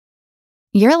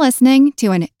You're listening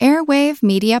to an Airwave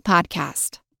Media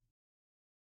Podcast.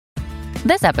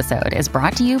 This episode is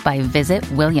brought to you by Visit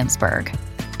Williamsburg.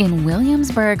 In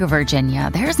Williamsburg, Virginia,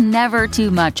 there's never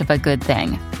too much of a good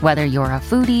thing. Whether you're a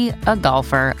foodie, a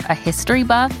golfer, a history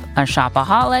buff, a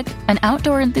shopaholic, an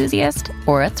outdoor enthusiast,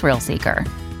 or a thrill seeker,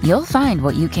 you'll find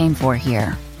what you came for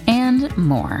here and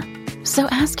more. So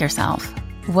ask yourself,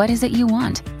 what is it you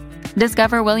want?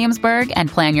 Discover Williamsburg and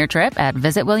plan your trip at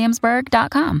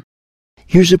visitwilliamsburg.com.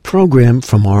 Here's a program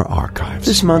from our archives.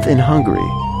 This month in Hungary,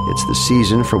 it's the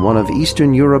season for one of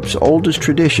Eastern Europe's oldest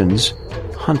traditions,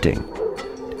 hunting.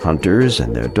 Hunters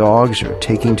and their dogs are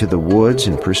taking to the woods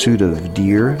in pursuit of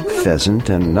deer, pheasant,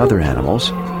 and other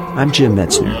animals. I'm Jim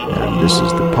Metzner, and this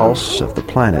is the Pulse of the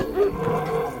Planet.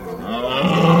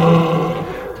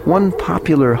 One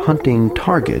popular hunting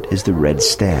target is the red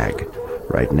stag.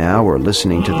 Right now, we're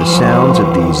listening to the sounds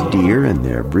of these deer in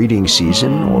their breeding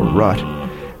season, or rut.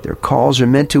 Their calls are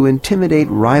meant to intimidate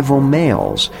rival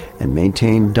males and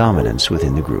maintain dominance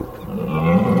within the group.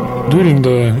 During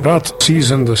the rut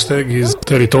season, the stag is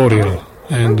territorial,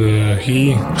 and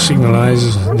he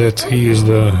signalizes that he is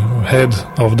the head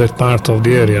of that part of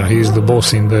the area. He is the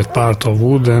boss in that part of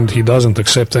wood, and he doesn't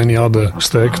accept any other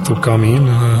stag to come in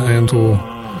and to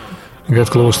get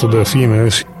close to the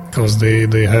females, because they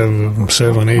have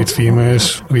 7-8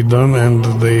 females with them, and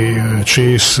they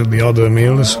chase the other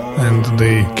males, and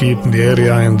they keep the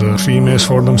area and the females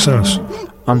for themselves.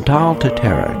 Antal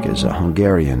Teterek is a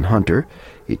Hungarian hunter.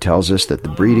 He tells us that the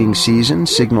breeding season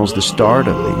signals the start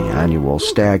of the annual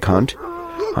stag hunt.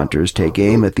 Hunters take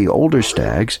aim at the older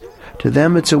stags. To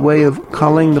them, it's a way of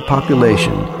culling the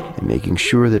population and making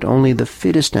sure that only the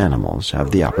fittest animals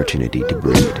have the opportunity to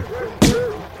breed.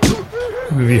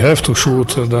 We have to shoot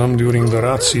them during the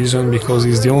rut season because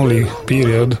it's the only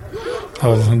period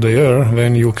of the year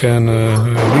when you can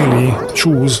really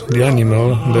choose the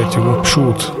animal that you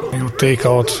shoot. You take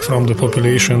out from the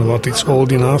population what is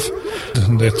old enough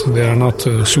that they are not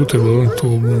suitable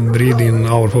to breed in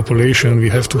our population. We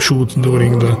have to shoot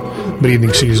during the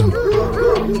breeding season.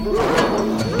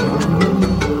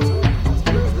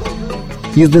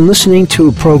 You've been listening to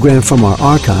a program from our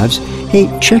archives. Hey,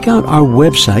 check out our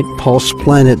website,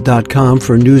 pulseplanet.com,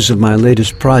 for news of my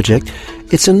latest project.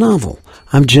 It's a novel.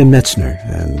 I'm Jim Metzner,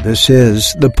 and this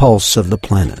is The Pulse of the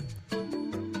Planet.